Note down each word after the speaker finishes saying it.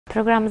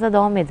Programımıza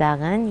devam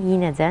edelim.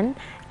 Yineden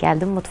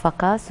geldim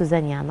mutfaka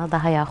Süzen yanına.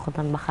 Daha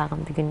yakından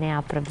bakalım bugün ne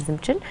yapar bizim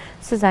için.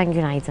 Süzen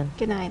günaydın.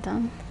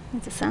 Günaydın.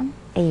 Necəsən?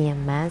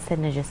 İyiyim ben. Sen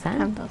necəsən?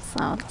 Hamdolsun,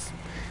 sağ olasın.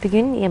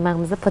 Bugün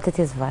yemeğimizde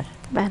patates var.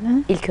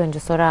 Bəli. İlk önce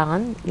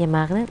sorağın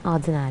yemeğinin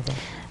adı nedir?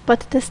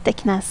 Patates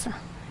teknesi.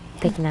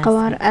 Teknesi.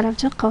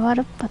 Arapça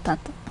kavarıp patat.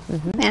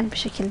 Yani bu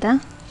şekilde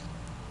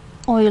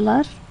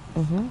oyular.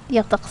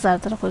 Yağda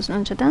kızardırıq özün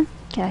önceden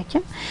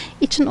gerekim.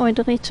 İçin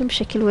oyduğu için bu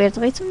şekil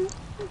verdiği için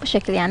bu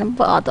şekil yani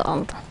bu adı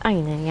aldı.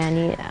 Aynen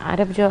yani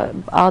Arapça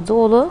adı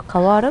olu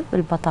kavarıp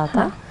bil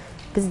patata.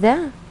 Bizde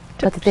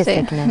patates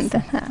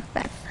teknesi.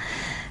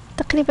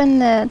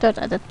 Takriben 4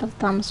 adet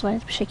patatamız var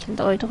bu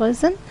şekilde oyduğu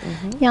özün.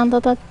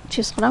 Yanında da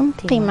 200 gram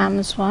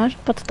kıymamız var.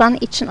 Patatanın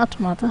için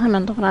atmadı.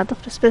 Hemen doğradık.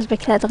 Biz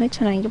beklediği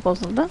için rengi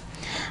bozuldu.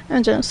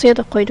 Önce suya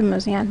da koydum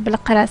özün yani böyle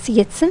karası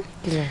geçsin.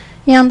 Güzel.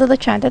 Yanında da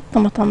 2 adet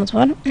domatamız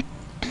var.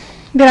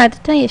 1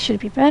 adet de yeşil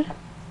biber.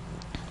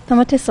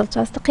 Domates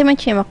salçası. Takriben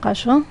 2 yemek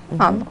kaşığı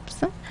aldık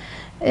bizim.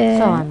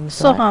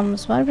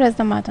 Soğanımız var. Biraz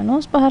da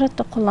maydanoz. Baharat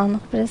da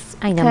kullandık. Biraz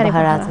aynen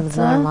baharatımız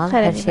normal.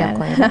 Her şeye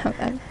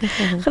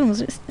koyalım.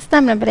 Kırmızı.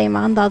 İstemiyorum böyle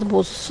yemeğin tadı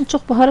bozulsun.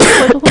 Çok baharat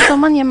koyduğumuz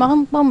zaman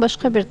yemeğin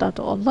bambaşka bir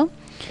tadı oldu.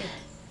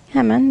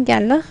 Hemen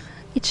geldik.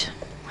 İç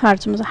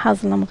harcımızı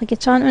hazırlamaya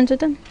geçen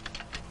önceden.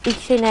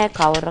 İlk şey neye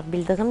kavururuz?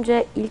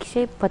 Bildiğimce ilk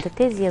şey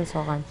patates yiyen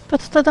soğan.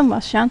 Patatadan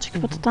başlayan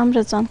çünkü patatan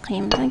biraz can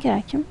kıyımda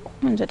gerekim.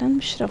 Önceden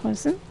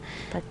pişiriyoruz.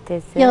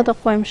 Patatesi. Yağı da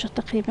koymuşuz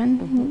takriben.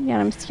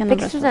 Yarım istikana.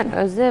 Peki Süzen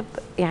özü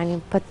yani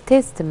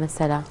patatesti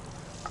mesela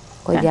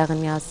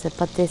koyduğun yağsı.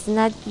 Patatesi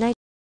ne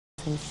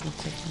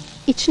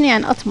İçini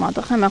yani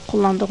atmadık. Hemen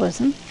kullandık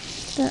özün.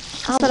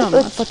 Bu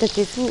öz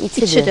patatesin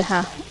içidir. İçidir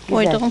ha.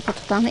 Koyduğum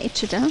patatanın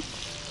içidir.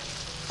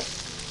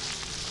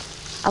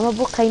 Ama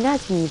bu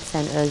kaynat mıydı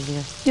sen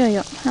özünü?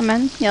 Yok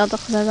hemen yağda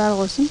kızarlar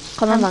olsun.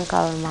 Hemen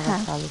kavurmaya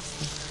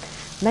çalışsın.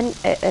 Ben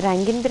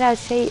rengin biraz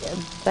şey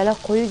böyle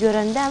koyu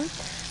göründüm.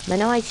 Ben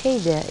ama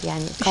şeydi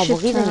yani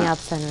kabuğuyla mı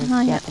yapsan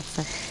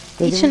yapsan.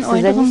 İçin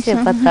oyduğum şey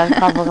patan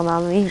kabuğunu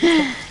almayayım.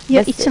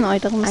 Yok için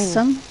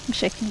oyduğumuzsun bu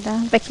şekilde.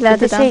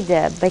 Bekledi de.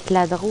 Şeydi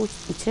beklediği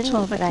için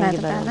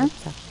rengi böyle oldu.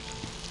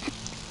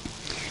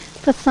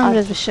 Patatam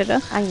biraz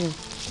pişirir. Aynen.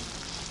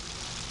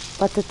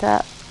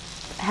 Patata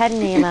her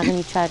ne yemeğin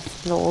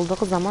içerisinde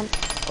olduğu zaman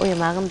o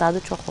yemeğin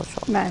tadı çok hoş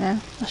olur. Böyle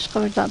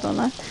başka bir tadı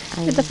olur.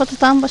 Bir de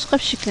patatanın başka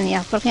bir şeklini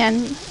yapırıq.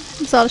 Yani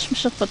biz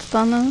alışmışıq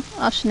patatanı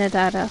aşın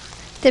edərik,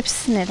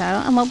 tepsisini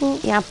edərik. Ama bu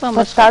yani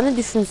patatanı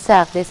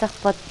düşünsək, desək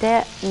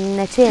patata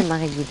neçə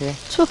yemeğe gidiyor?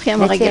 Çok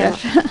yemeğe girer.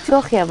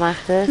 Çok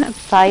yemektir,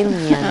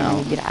 sayılmayan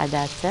yani bir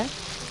adeti.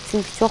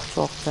 Çünkü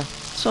çoktu.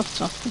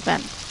 Çoktu,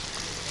 ben.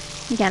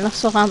 Yani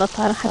soğan da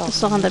atarıq, hatta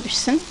soğan da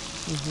pişsin.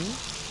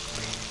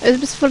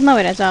 Biz fırına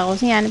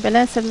vereceğiz. Yani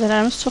böyle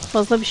sebzelerimiz çok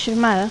fazla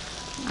pişirmeyiz.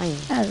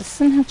 Aynen.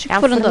 Əzilsin. Çünkü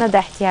yani fırına da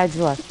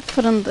ihtiyacı var.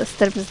 Fırında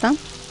ister bizden.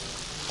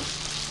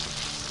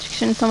 Çünkü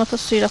şimdi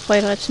domates suyuyla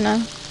koyuyoruz içine.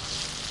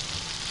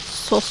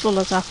 Soslu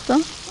olacaktı.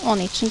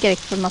 Onun için gerek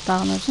fırına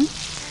atağın özün.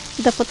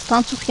 Bir de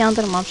patatanı çok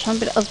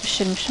yandırmamışım. Biraz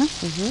pişirmişim.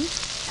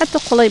 Hatta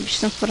kolay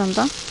pişsin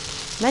fırında.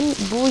 Ben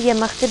bu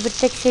yemekte bir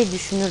tek şey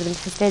düşünürdüm.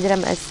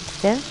 Hissedirim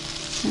esikti.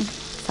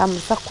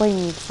 Samırsak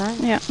koymayıpsan.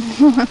 Yok.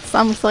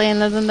 Samırsak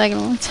yenlerden değil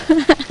mi?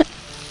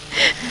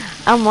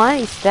 Ama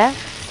işte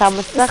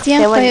samırsak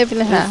seven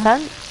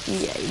insan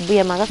bu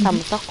yemeğe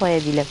samırsak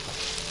koyabilir.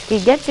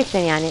 Çünkü gerçekten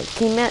yani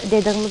kıyma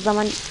dediğimiz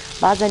zaman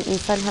bazen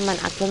insan hemen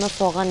aklına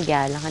soğan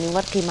gelir. Hani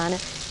var kıymanı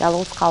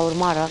yalnız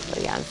kavurmarak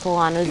yani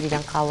soğanı özüyle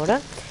kavurur.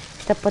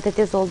 İşte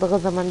patates olduğu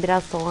zaman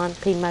biraz soğan,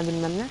 kıyma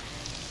bilmem ne.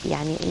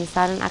 Yani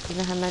insanın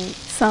aklına hemen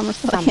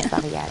samırsak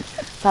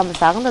gelir.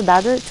 Samırsağın da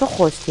tadı çok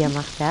hoş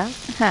yemekte.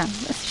 Ha,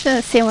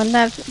 işte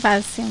sevenler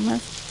bazı sevmez.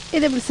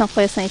 Edebilirsen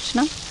koyarsan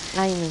içine.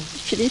 Aynen.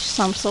 İçine hiç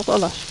samırsak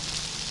olur.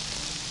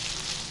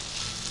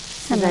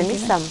 Sizden hiç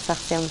samırsak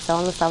sevmişsen,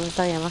 onu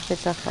samırsak yemekte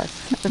çok hoş.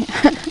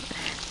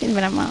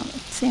 Bilmiyorum ama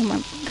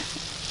sevmem.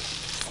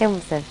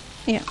 Sevmişsin.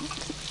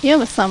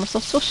 Yok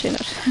samırsak çok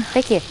şeyler.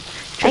 Peki,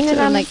 en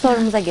önemli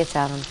sorumuza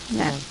geçelim.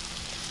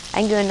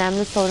 En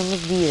önemli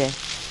sorumuz biri.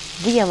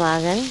 Bu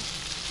yemeğin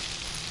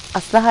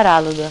aslı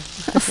haralıdır.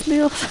 Aslı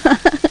yok.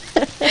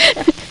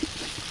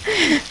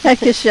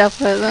 Herkes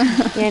yapar.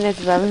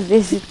 Yönetmemiz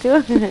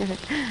değişiyor.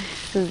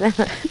 Sizden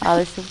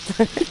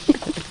alışıptır.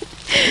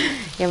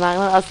 Yemeğin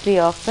aslı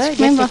yoktu.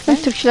 Ben baktım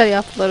Türkler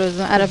yaptılar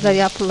özünü, Araplar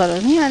yaptılar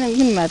özünü. Yani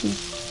bilmedim.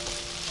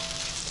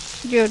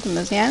 Gördüm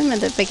özünü yani.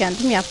 Ben de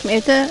beğendim yaptım.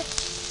 Evde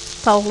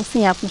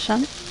tavuklusunu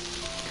yapmışım.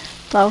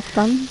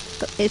 Tavuktan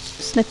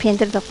üstüne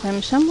peynir de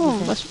koymuşum.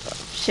 O başka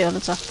bir şey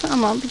olacaktı.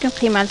 Ama bugün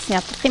kıymalısını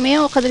yaptık.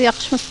 Kıymaya o kadar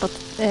yakışmaz.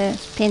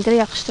 Peyniri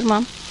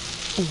yakıştırmam.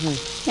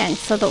 Yani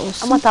sada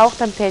olsun. Ama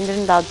tavuktan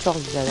peynirin tadı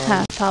çok güzel olur.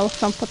 Ha,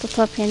 tavuktan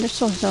patata peynir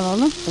çok güzel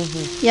olur.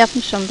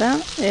 Yapmışım da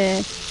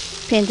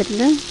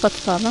peynirli,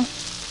 patatalı,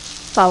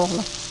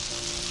 tavuklu.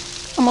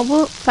 Ama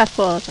bu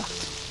farklı olacak.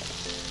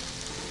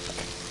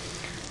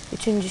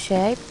 Üçüncü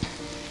şey,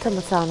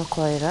 tomatağını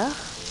koyuyoruz.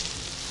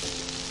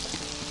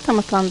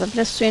 Tomatağını da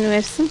biraz suyunu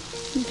versin,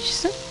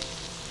 pişsin.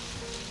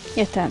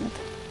 Yeterli.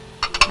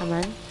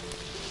 Hemen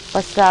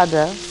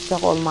Başladı.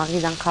 Sıcak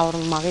olmağıyla,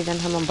 kavrulmağıyla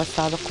hemen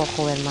başladı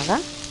koku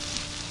vermeye.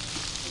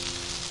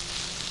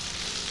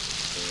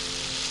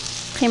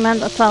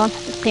 Kıymen de atalım.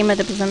 Kıyme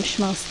de bizden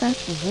pişmek ister.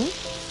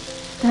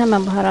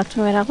 Hemen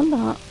baharatını verelim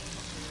daha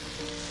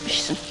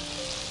pişsin.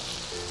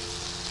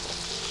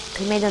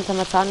 Kıymayla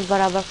tomatlarını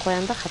beraber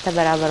koyanda hatta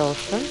beraber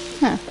olsun.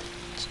 Ha.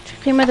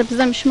 Kıyme de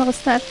bizden pişmek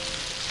ister.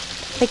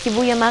 Peki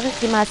bu yemeğin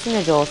kıyması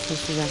nece olsun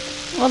size?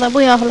 O da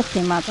bu yağlı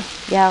kıymadır.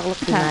 Yağlı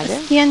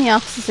kıymadır. İsteyen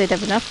yağsız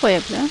edebilir,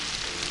 koyabilir.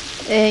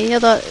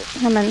 Ya da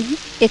hemen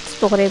et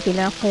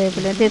doğrayabilir,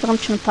 koyabilir. Dediğim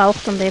için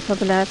tavuktan da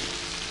yapabilir.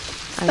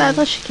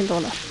 İstediği şekilde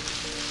olur.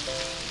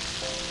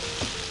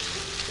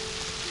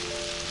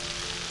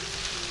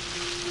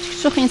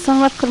 Çünkü çok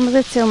insan var kırmızı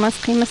et sevmez,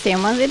 kıyma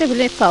sevmez. Öyle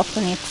bile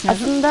tavuktan yetinir.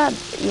 Aslında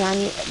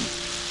yani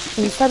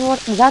insan var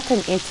zaten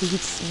eti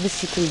hiçbir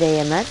şekilde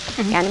yemez.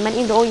 Yani ben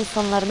şimdi o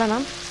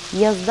insanlardanım.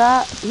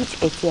 Yazda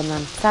hiç et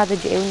yemem.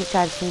 Sadece evin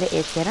içerisinde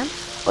et yerim.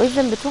 O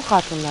yüzden bütün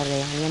hatunlara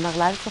yani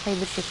yemekleri çok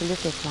iyi bir şekilde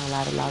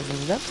seçmeleri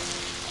lazımdı.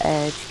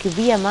 Çünkü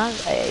bir yemek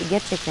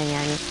gerçekten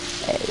yani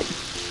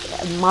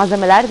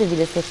malzemeler de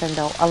bile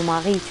seçende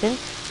almağı için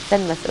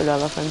sen mesul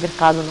olasın bir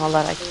kadın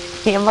olarak.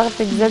 Yemek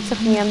de güzel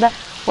çıkmayanda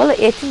valla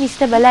etin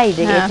işte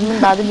belaydı.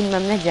 Etimin tadı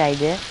bilmem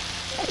neceydi.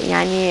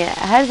 Yani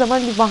her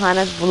zaman bir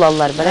bahane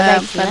bularlar.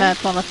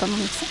 Evet, valla tamam.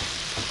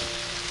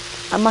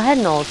 Ama her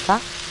ne olsa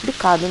bir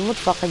kadın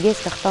mutfağa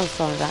geçtikten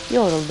sonra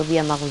yoruldu bu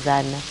yemek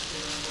üzerine.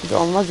 Biz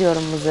olmaz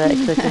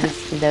yorumumuzu kötü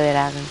bir şekilde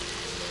verelim.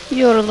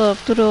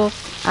 Yorulup, durup,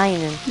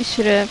 aynen.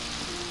 pişirip.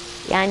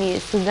 Yani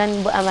sizden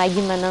bu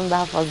emeği benden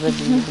daha fazla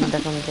bildiğimde.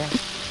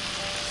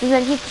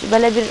 Sizden hiç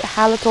böyle bir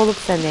halet olup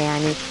sen de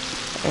yani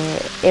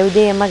evde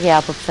yemek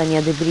yapıp sen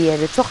ya da bir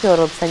yerde çok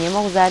yorulup sen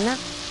yemek üzerine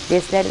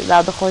dersler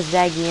daha da hoş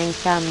değil giyen,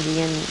 kem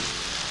giyen,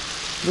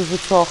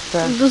 duzu çoktu.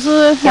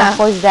 Duzu, ya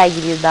hoş değil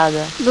gidiyor daha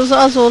da. Duzu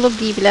az olup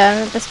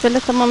diyebilir. Bes böyle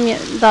tamam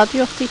tadı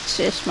yoktu hiç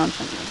içmem.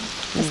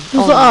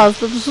 Duzu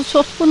azdı, duzu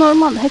çok bu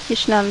normal. Hep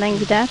yeşilenden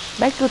gider.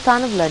 Belki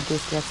utanırlar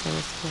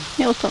derslerseniz.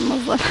 Ya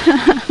utanmazlar.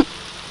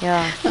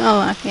 Ya.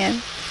 Allah yani.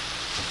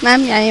 Ben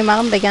yani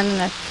yemeğim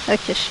beğenirler.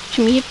 Herkes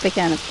kim yiyip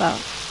beğenir daha.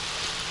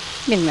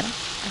 Bilmiyorum.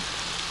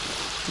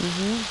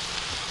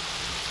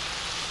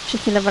 Bu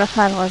şekilde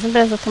bırakar lazım.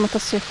 Biraz da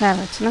domates suyu koyar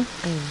içine.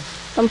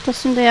 Domates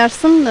suyunu da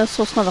yarsın,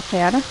 sosuna da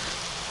koyarız.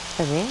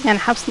 Tabii. Yani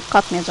hepsini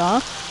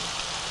katmayacağız.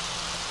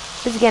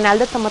 Biz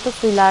genelde domates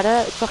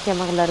suyları çok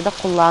yemeklerde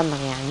kullanırız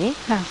yani.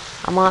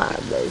 Ama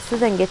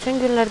sizden geçen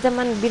günlerde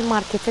ben bir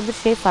markete bir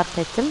şey fark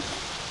ettim.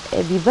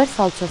 Biber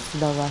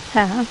salçası da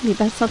var.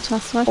 Biber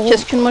salçası var.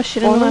 Keskin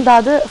moşirin var. Onun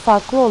tadı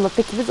farklı olur.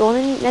 Peki biz onu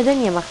neden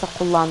yemekte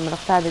kullanmıyoruz?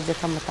 Sadece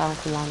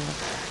domates kullanıyoruz.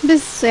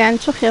 Biz yani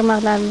çok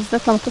yemeklerimizde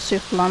domates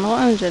suyu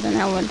kullanıyoruz. Önceden,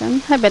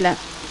 evvelden. Böyle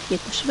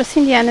gitmiş. Ve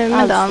şimdi yani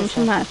ben de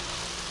almışım.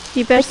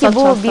 Biber Peki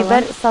salçası bu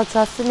biber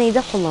salçası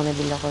neyde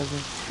kullanabilir o zaman?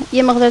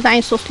 Yemeklerde,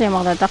 aynı soslu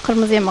yemeklerde,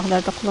 kırmızı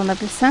yemeklerde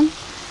kullanabilirsen.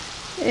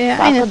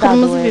 Aynı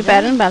kırmızı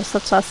biberin böyle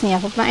salçasını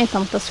yapıp aynı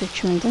domates suyu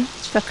içiminde.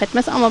 Hiç fark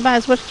etmez ama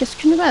bazı var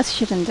keskin, bazı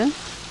şirindi.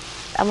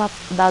 Ama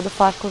daha da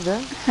farklıdır.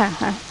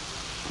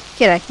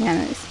 Gerek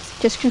yani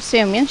keskin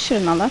sevmeyen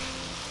şirin alır.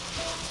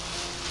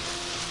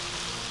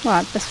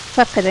 Var, bes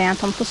fark eder yani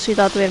domates suyu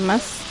tadı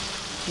vermez.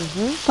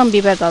 Tam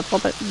biber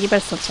tadı, biber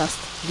salçası.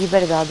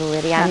 Biber tadı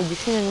verir. Yani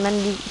düşünün ben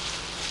bir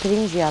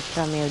pirinç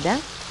yapacağım evde.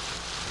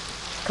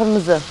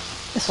 Kırmızı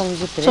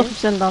pirinç. Çok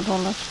güzel tadı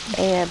olur.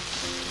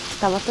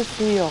 Domates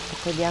suyu yok.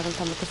 Diğer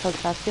domates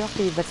salçası yok.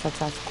 Biber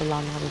salçası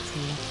kullanmak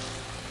içinde.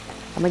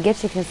 Ama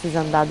gerçekten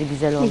sizden tadı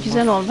güzel olmuş.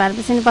 Güzel olur.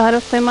 Biz şimdi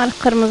baharat koymalı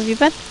kırmızı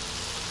biber.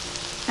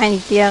 Aynı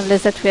diğer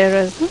lezzet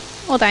veririz.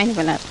 O da aynı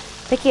böyle.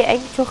 Peki en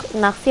çok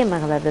nasıl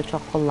yemeklerde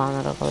çok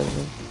kullanırız o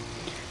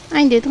yüzden?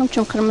 Aynı dediğim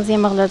için kırmızı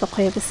yemeklerde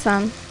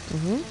koyabilsen.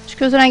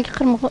 Çünkü öz rengi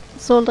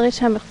kırmızı olduğu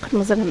için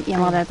kırmızı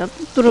yemeklerde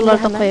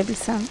durularda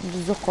koyabilsen.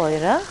 Tuzu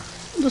koyarız.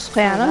 Tuz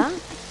koyarız.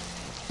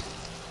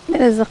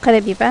 Biraz da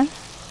karabiber.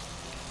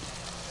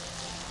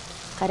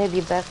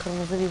 Karabiber,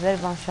 kırmızı biber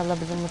maşallah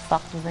bizim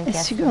mutfağımızdan kesin.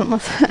 Eksik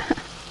olmaz.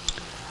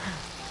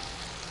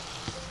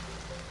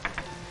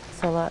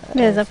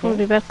 Biraz da pul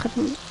biber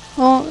kırmızı.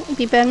 O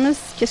biberimiz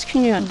keskin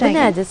yönde. Bu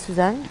nerede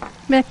Süzen?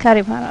 Bir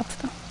kari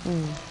baharatı.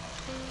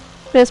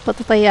 Biraz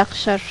patataya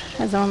yakışır.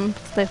 Her zaman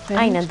patatayı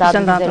koyalım. Aynen daha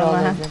güzel olur.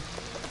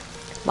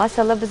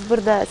 Maşallah biz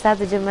burada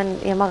sadece ben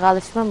yemek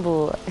alışmam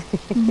bu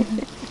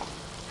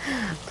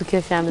bu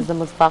köşemizde,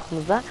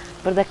 mutfağımızda.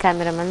 Burada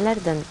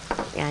kameramanlardan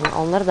yani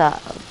onlar da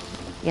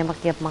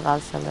yemek yapmak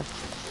alışırlar.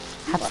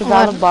 Hepsi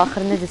dağılıp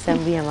bakır ne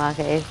desem bu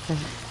yemeğe etsin.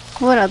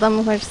 Var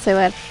adam var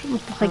sever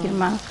mutfağa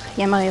girmek,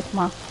 yemek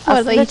yapmak.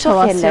 Aslında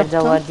çok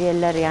yerlerde var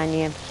diyorlar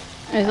yani.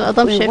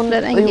 Adam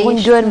şefler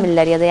uygun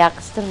görmürler ya da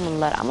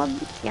yakıştırmırlar ama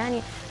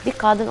yani bir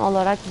kadın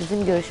olarak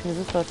bizim görüşümüzü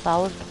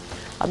sorsak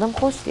adam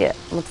hoş diye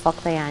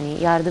mutfakta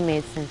yani yardım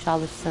etsin,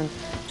 çalışsın.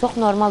 Çok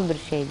normal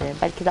bir şeydi.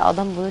 Belki de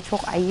adam bunu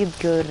çok ayıp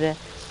görür.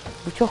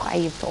 Bu çok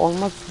ayıp.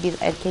 Olmaz bir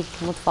erkek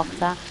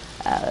mutfakta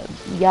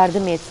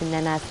yardım etsin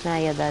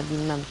nenesine ya da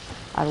bilmem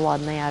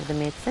arvadına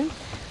yardım etsin.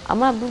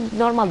 Ama bu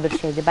normal bir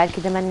şeydi.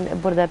 Belki de ben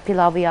burada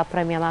pilavı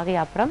yaparım, yemeği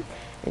yaparım.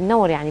 ne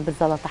olur yani bir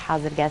zalata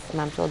hazır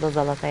gelsin, o da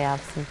zalata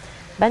yapsın.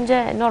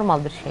 Bence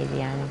normal bir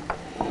şeydi yani.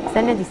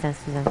 Sen ne diyorsun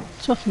Süzen?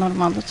 Çok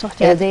normaldi,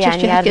 çok evde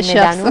yani yardım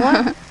edeni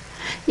var.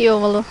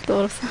 Yok valla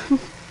doğrusu.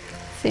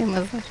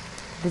 Sevmezler.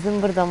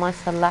 Bizim burada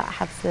maşallah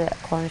hepsi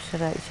konuşur,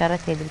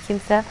 işaret edilir.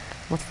 Kimse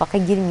mutfağa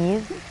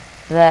girmiyor.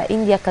 Ve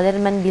indiye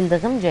kadar ben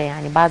bildiğimce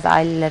yani bazı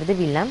ailelerde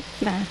bilmem.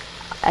 Ben.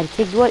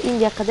 Erkek var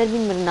indiye kadar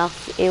bilmiyor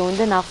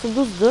evinde nasıl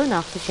tuzdu,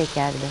 nasıl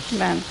şekerdi.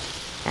 Ben.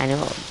 Yani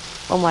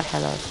o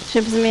marhala olsun.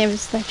 İşte bizim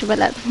evimizdeki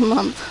belerdi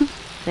bundandı.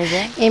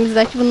 Nece?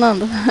 Evimizdeki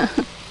bundandı.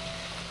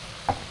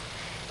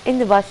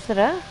 Şimdi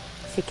başlara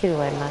şekil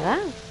vermeye.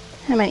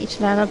 Hemen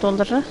içlerine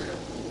doldurur.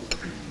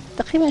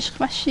 Takriben şık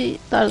mahşi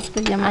tarzı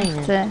bir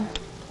yemekti.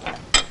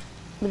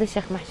 Bu da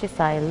şık mahşi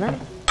sayılır.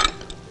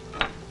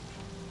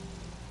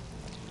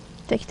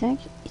 Tek tek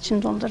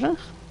içini doldurur.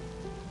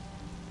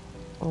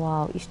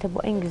 Wow, işte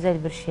bu en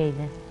güzel bir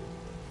şeydi.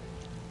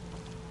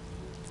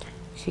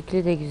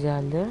 Şekli de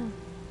güzeldi.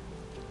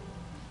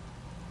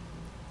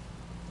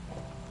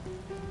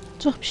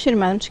 Çok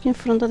pişirmedim çünkü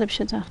fırında da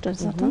pişecektir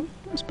zaten.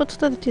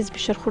 Ispatıda da tez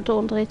pişir kurda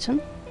olduğu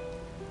için.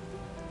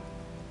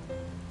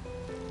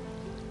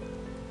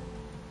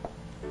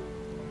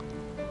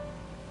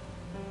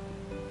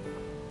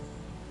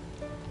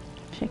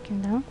 Bu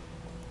şekilde.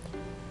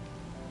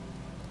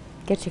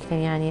 Gerçekten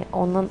yani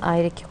onun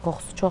ayrıki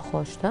kokusu çok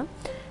hoştu.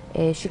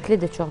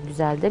 Şekli de çok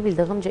güzeldi.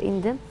 Bildiğimce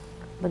indi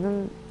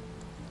bunun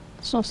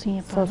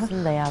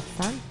sosunu da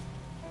yapsan.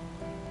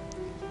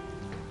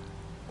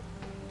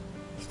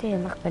 İşte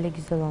yemek böyle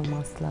güzel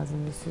olması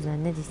lazımdı Süzen.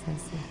 Ne diyorsun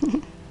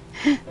sen?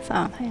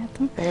 Sağ ol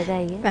hayatım. Böyle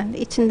de iyi. Ben de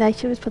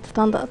içindeki bir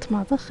patadan da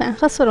atmadık. Yani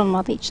hasar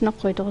olmadı. İçine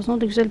koyduk.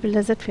 O da güzel bir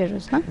lezzet verir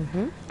özüne.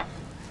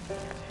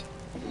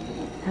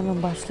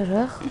 Hemen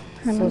başlarız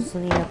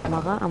sosunu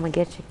yapmaya ama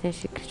gerçekten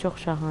şekli çok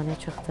şahane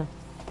çıktı.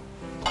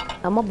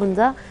 Ama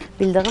bunda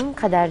bildiğim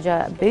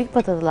kadarca büyük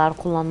patateler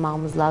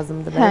kullanmamız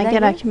lazımdı.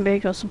 Gerekin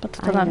büyük olsun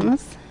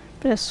patatelerimiz.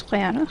 Biraz su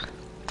koyarız.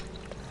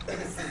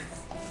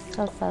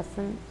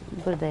 Salsasını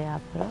burada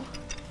yaparız.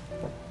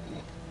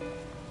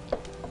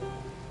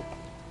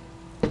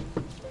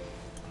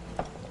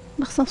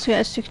 Baksan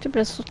suya üstüktü.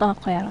 Biraz su daha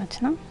koyarız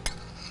içine.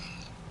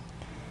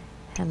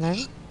 Hemen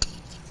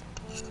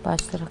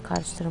başları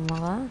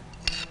karıştırmaya.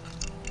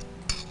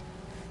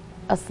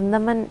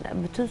 Aslında ben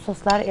bütün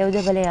sosları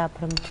evde böyle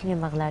yaparım. Bütün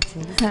yemekler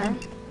için.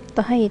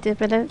 Daha iyidir.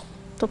 Böyle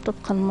top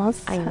top kalmaz.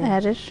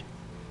 Erir.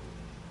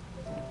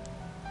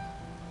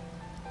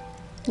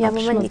 Ama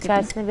ben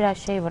içerisine biraz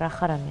şey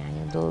bırakarım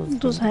yani.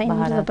 Tuz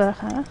indi de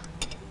bırakarak.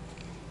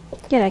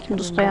 Gerekim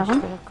tuz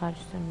koyalım.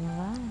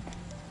 Karıştırmaya.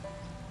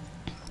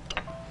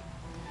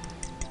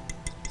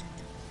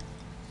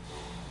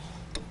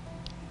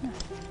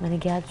 Bana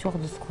geldi çok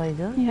tuz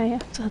koydu.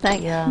 Yok çok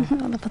da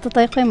onu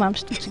patatayı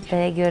koymamıştım çünkü.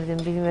 Ben gördüm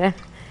bilmiyorum.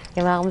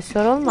 Yemeğimiz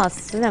zor olmaz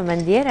sizinle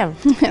ben diyelim.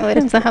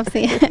 Öyle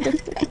hepsi.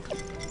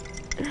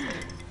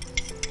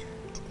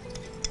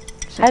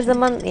 Her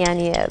zaman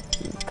yani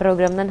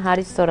programdan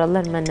hariç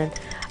sorarlar benden.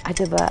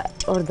 Acaba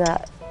orada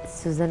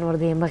Süzen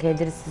orada yemek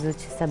yedir sizi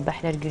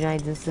sabahlar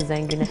günaydın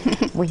Süzen güne.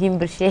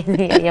 Mühim bir şey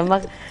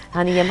yemek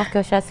hani yemek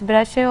köşesi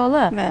biraz şey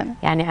olur.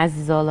 Yani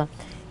aziz olur.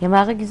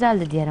 Yemeği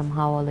güzeldi diyelim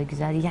havalı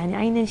güzeldi. Yani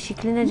aynen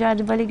şekline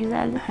cadi böyle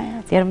güzeldi.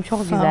 Diyelim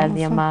çok güzeldi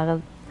yemeği.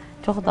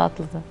 Çok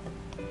tatlıydı.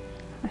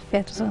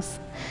 Afiyet olsun.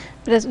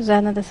 Biraz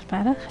üzerine de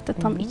süperik. Hatta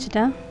tam içi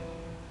de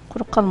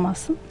kuru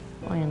kalmasın.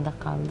 O yanda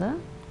kaldı.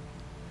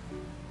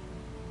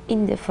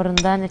 İndi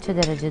fırında neçe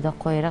derecede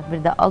koyarak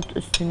bir de alt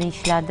üstünü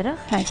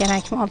işledirik.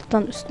 Gerekim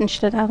alttan üstünü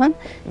işlediğin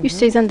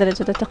 180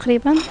 derecede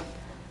takriben.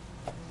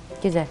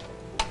 Güzel.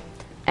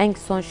 En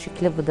son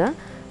şekli bu da.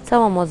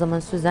 Tamam o zaman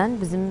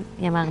Süzen bizim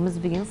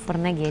yemeğimiz bir gün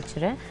fırına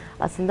geçirir.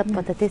 Aslında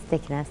patates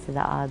teknesi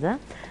de adı.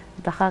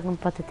 Bakalım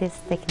patates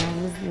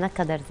teknemiz ne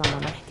kadar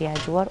zamana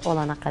ihtiyacı var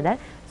olana kadar.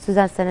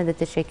 Süzen sana da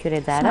teşekkür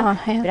ederim.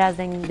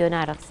 Birazdan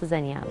dönerek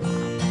Süzen yanına.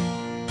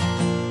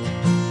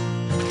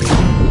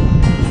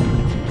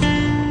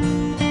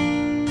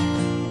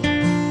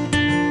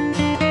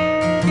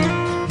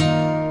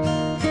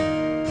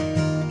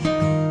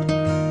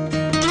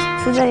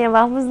 Süzen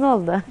yemeğimiz ne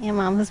oldu?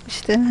 Yemeğimiz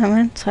pişti.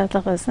 Hemen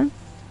çıkardık özün.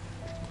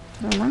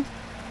 Tamam.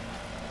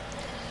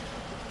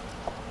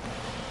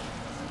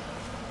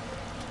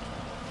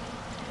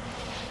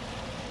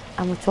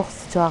 Ama çok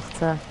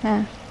sıcaktı.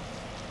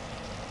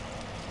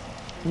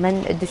 Ben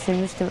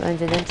düşünmüştüm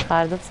önceden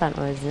çıkardım sen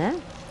özüne.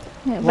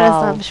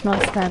 Biraz daha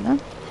pişmek isterdim.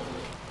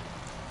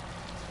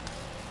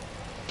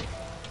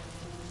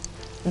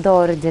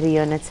 Doğrudur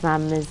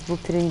yönetmenimiz. Bu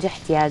pirince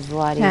ihtiyacı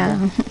var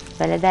idi.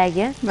 Böyle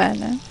değil.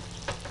 Böyle.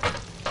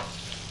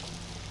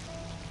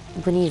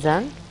 Bu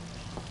nizam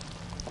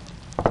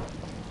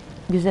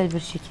güzel bir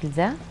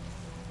şekilde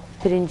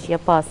pirinç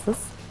yapasız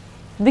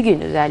bir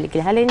gün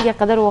özellikle hele indiye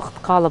kadar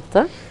vakit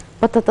kalıptı.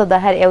 Patata da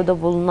her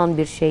evde bulunan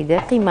bir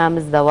şeydi.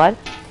 Kıymamız da var.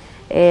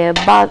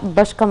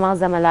 Başka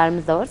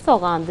malzemelerimiz de var.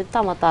 Soğandı,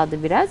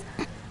 tomatadı biraz.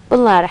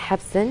 Bunları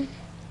hepsini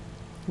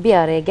bir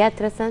araya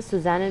getirsen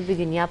Süzen'in bir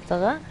gün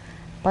yaptığı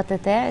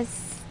patates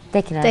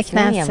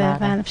Teknesinin yemeği.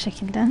 Bəli, bu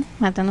şekilde.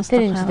 Maydanoz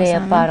Pirinci de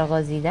yaparıq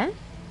özüyle.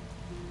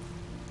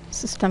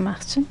 Süslemek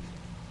için.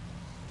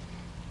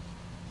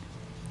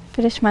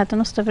 Fresh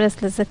maydanoz da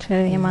biraz lezzet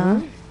verir yemeğe.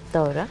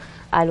 Doğru.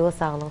 Alo,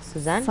 sağlık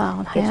Süzen. Sağ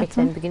ol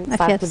Gerçekten hayatım. bugün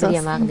farklı bir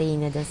yemek de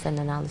yine de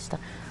senden alıştık.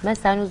 Ben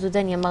senin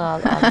üzerinden yemek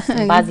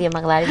alıştım. Bazı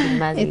yemekleri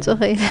bilmezdim.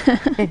 Çok iyi.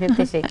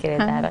 Teşekkür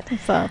ederim.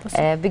 Sağ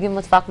olasın. Bugün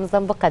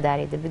mutfağımızdan bu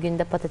kadarıydı. Bugün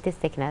de patates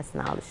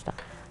teknesine alıştık.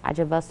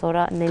 Acaba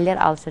sonra neler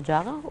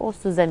alışacağı o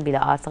Süzen bile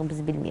artık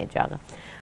biz bilmeyeceğiz.